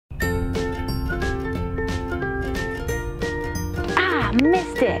I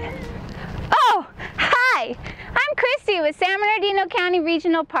missed it. Oh, hi! I'm Christy with San Bernardino County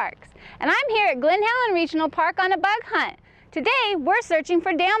Regional Parks, and I'm here at Glen Helen Regional Park on a bug hunt. Today, we're searching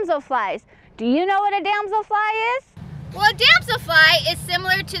for damselflies. Do you know what a damselfly is? Well, a damselfly is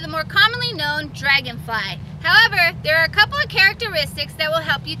similar to the more commonly known dragonfly. However, there are a couple of characteristics that will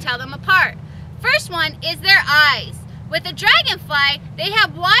help you tell them apart. First one is their eyes. With a dragonfly, they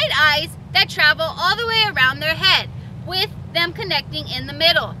have wide eyes that travel all the way around their head, with them connecting in the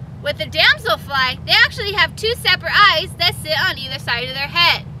middle. With a damselfly, they actually have two separate eyes that sit on either side of their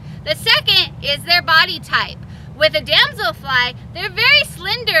head. The second is their body type. With a damselfly, they're very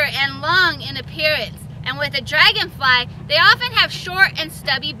slender and long in appearance. And with a dragonfly, they often have short and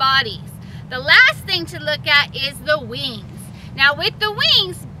stubby bodies. The last thing to look at is the wings. Now with the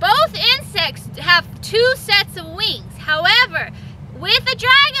wings, both insects have two sets of wings. However, with a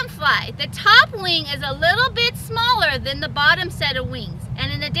dragonfly, the top wing is a little bit smaller than the bottom set of wings.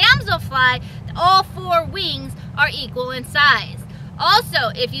 And in a damselfly, all four wings are equal in size. Also,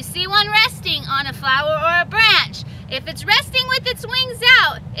 if you see one resting on a flower or a branch, if it's resting with its wings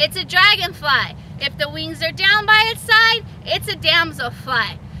out, it's a dragonfly. If the wings are down by its side, it's a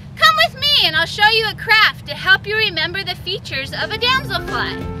damselfly. Come with me and I'll show you a craft to help you remember the features of a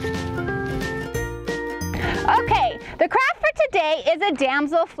damselfly. Okay, the craft for today is a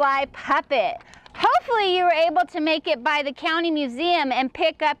damselfly puppet. Hopefully you were able to make it by the county museum and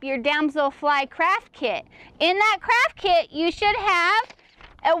pick up your damselfly craft kit. In that craft kit, you should have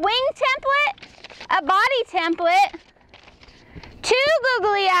a wing template, a body template, two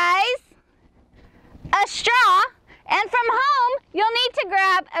googly eyes, a straw, and from home, you'll need to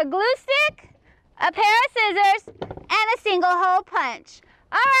grab a glue stick, a pair of scissors, and a single hole punch.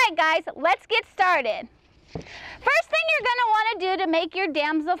 All right, guys, let's get started. First thing you're going to want to do to make your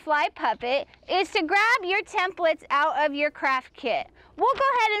damselfly puppet is to grab your templates out of your craft kit. We'll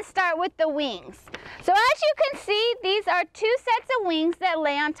go ahead and start with the wings. So as you can see, these are two sets of wings that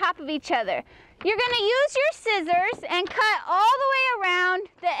lay on top of each other. You're going to use your scissors and cut all the way around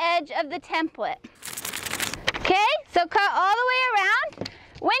the edge of the template. Okay, so cut all the way around.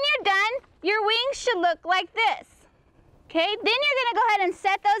 When you're done, your wings should look like this. Okay, then you're going to go ahead and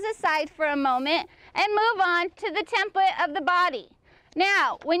set those aside for a moment and move on to the template of the body.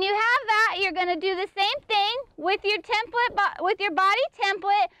 Now, when you have that, you're going to do the same thing with your template, with your body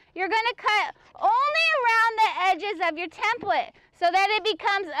template. You're going to cut only around the edges of your template so that it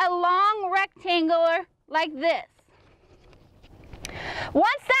becomes a long rectangular like this.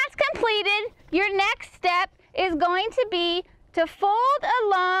 Once that's completed, your next step is going to be to fold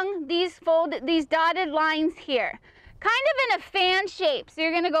along these dotted lines here, kind of in a fan shape. So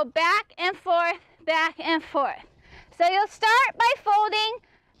you're going to go back and forth, back and forth. So you'll start by folding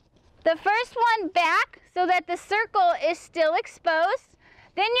the first one back so that the circle is still exposed.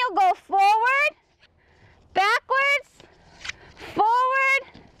 Then you'll go forward, backwards,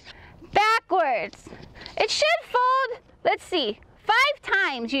 forward, backwards. It should fold, let's see, 5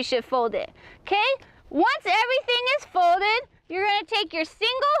 times you should fold it, okay? Once everything is folded, you're going to take your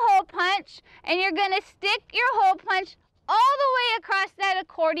single hole punch and you're going to stick your hole punch all the way across that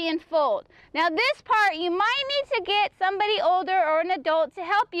accordion fold. Now this part, you might need to get somebody older or an adult to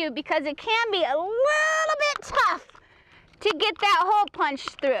help you because it can be a little bit tough to get that hole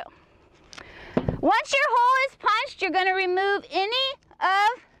punched through. Once your hole is punched, you're going to remove any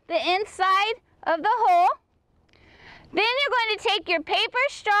of the inside of the hole. Then you're going to take your paper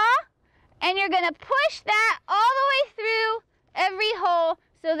straw and you're going to push that all the way through every hole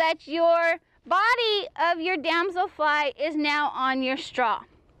so that your body of your damselfly is now on your straw.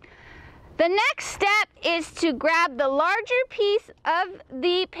 The next step is to grab the larger piece of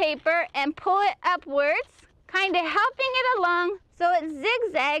the paper and pull it upwards, kind of helping it along so it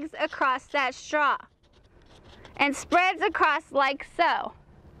zigzags across that straw and spreads across like so.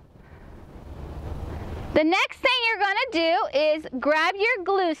 The next thing you're going to do is grab your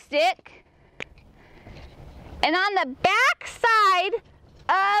glue stick, and on the back side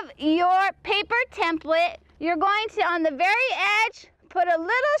of your paper template, you're going to, on the very edge, put a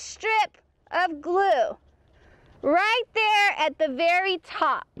little strip of glue right there at the very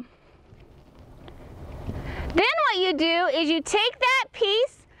top. Then what you do is you take that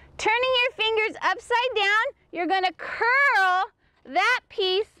piece, turning your fingers upside down, you're going to curl that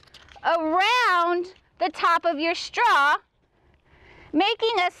piece around the top of your straw, making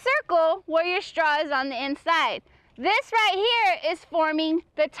a circle where your straw is on the inside. This right here is forming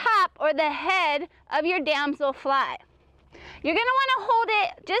the top or the head of your damselfly. You're going to want to hold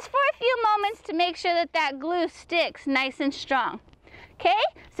it just for a few moments to make sure that that glue sticks nice and strong. Okay,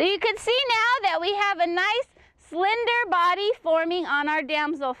 so you can see now that we have a nice slender body forming on our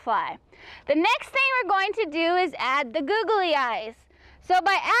damselfly. The next thing we're going to do is add the googly eyes. So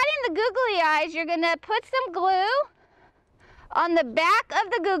by adding the googly eyes, you're going to put some glue on the back of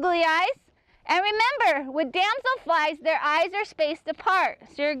the googly eyes. And remember, with damselflies, their eyes are spaced apart.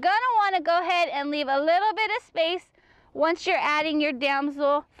 So you're going to want to go ahead and leave a little bit of space once you're adding your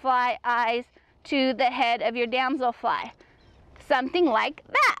damselfly eyes to the head of your damselfly. Something like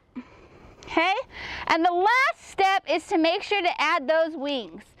that. Okay? And the last step is to make sure to add those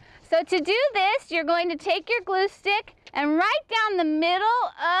wings. So to do this, you're going to take your glue stick and right down the middle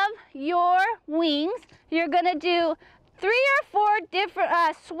of your wings, you're going to do 3 or 4 different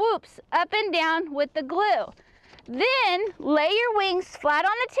swoops up and down with the glue. Then lay your wings flat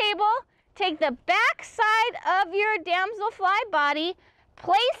on the table, take the back side of your damselfly body,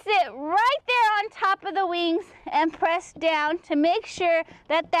 place it right there on top of the wings and press down to make sure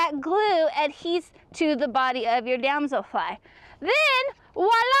that that glue adheres to the body of your damselfly. Then,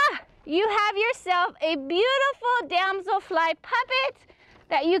 voila, you have yourself a beautiful damselfly puppet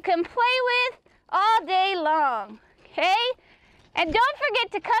that you can play with all day long, okay? And don't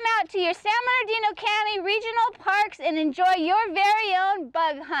forget to come out to your San Bernardino County Regional Parks and enjoy your very own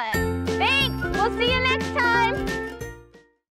bug hunt. Thanks, we'll see you next time.